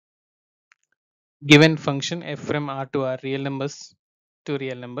Given function f from R to R real numbers to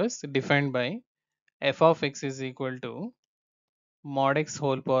real numbers defined by f of x is equal to mod x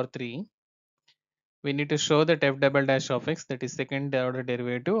whole power 3. We need to show that f double dash of x, that is second order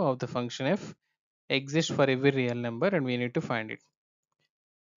derivative of the function f, exists for every real number, and we need to find it.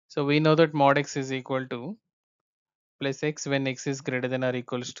 So we know that mod x is equal to plus x when x is greater than or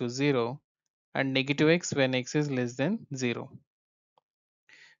equals to 0 and negative x when x is less than 0.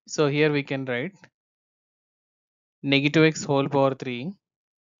 So here we can write negative x whole power 3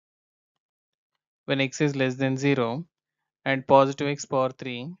 when x is less than 0 and positive x power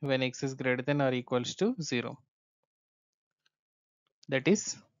 3 when x is greater than or equals to 0. That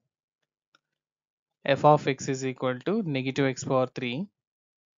is f of x is equal to negative x power 3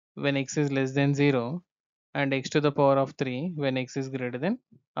 when x is less than 0 and x to the power of 3 when x is greater than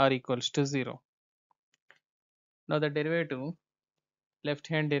or equals to 0. Now the derivative, left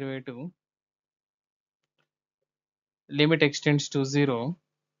hand derivative, limit extends to 0.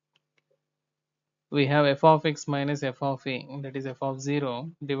 We have f of x minus f of a, that is f of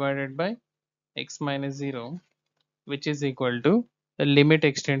 0 divided by x minus 0, which is equal to the limit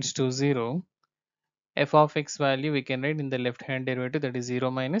extends to 0. F of x value we can write in the left hand derivative, that is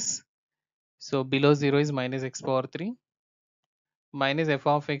 0 minus. So below 0 is minus x power 3 minus f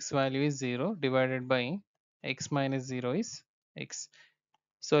of x value is 0 divided by x minus 0 is x.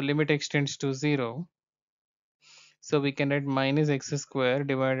 So limit extends to 0. So we can write minus x square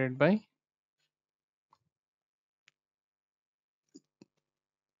divided by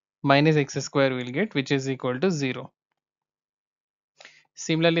minus x square will get, which is equal to 0.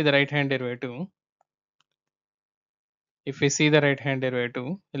 Similarly, the right hand derivative, if we see the right hand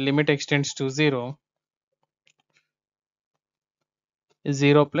derivative, limit extends to 0,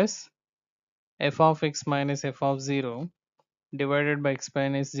 0 plus f of x minus f of 0 divided by x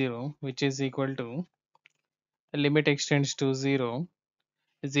minus 0, which is equal to limit extends to 0.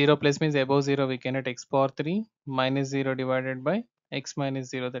 0 plus means above 0 we can at x power 3 minus 0 divided by x minus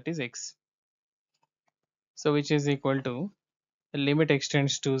 0, that is x. So which is equal to limit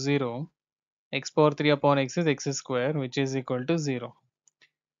extends to 0, x power 3 upon x is x square, which is equal to 0.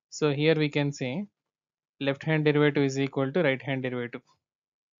 So here we can say left hand derivative is equal to right hand derivative.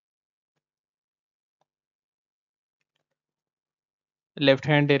 Left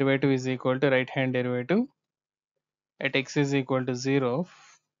hand derivative is equal to right hand derivative at x is equal to 0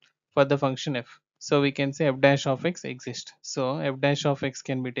 for the function f. So we can say f dash of x exists. So f dash of x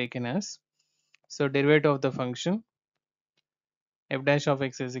can be taken as, so derivative of the function f dash of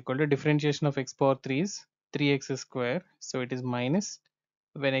x is equal to differentiation of x power 3 is 3x square. So it is minus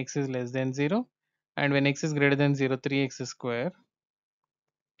when x is less than 0 and when x is greater than 0 3x square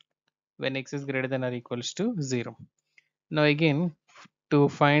when x is greater than or equals to 0. Now again, to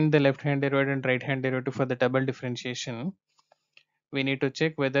find the left hand derivative and right hand derivative for the double differentiation, we need to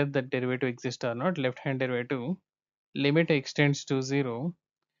check whether the derivative exists or not. Left hand derivative, limit extends to 0.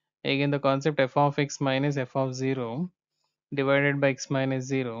 Again the concept f of x minus f of 0 divided by x minus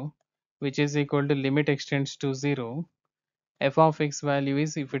 0, which is equal to limit extends to 0. F of x value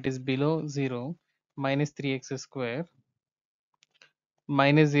is, if it is below 0, minus 3x square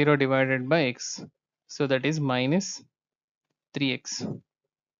minus 0 divided by x. So that is minus 3x.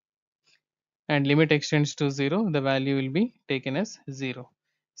 And limit extends to 0, the value will be taken as 0.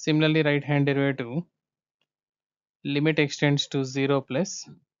 Similarly, right hand derivative, limit extends to 0 plus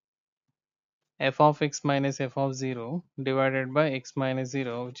f of x minus f of 0 divided by x minus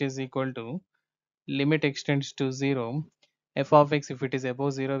 0, which is equal to limit extends to 0. F of x, if it is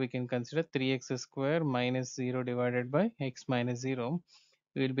above 0, we can consider 3x square minus 0 divided by x minus 0.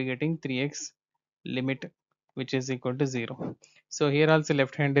 We will be getting 3x limit, which is equal to 0. So here also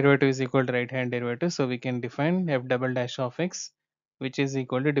left hand derivative is equal to right hand derivative. So we can define f double dash of x, which is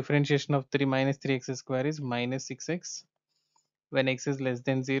equal to differentiation of 3 minus 3x square is minus 6x when x is less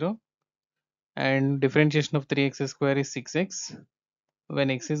than 0 and differentiation of 3x square is 6x when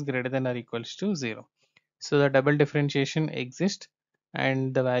x is greater than or equals to 0. So the double differentiation exists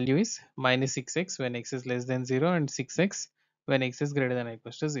and the value is minus 6x when x is less than 0 and 6x when x is greater than or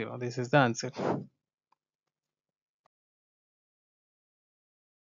equals to 0. This is the answer.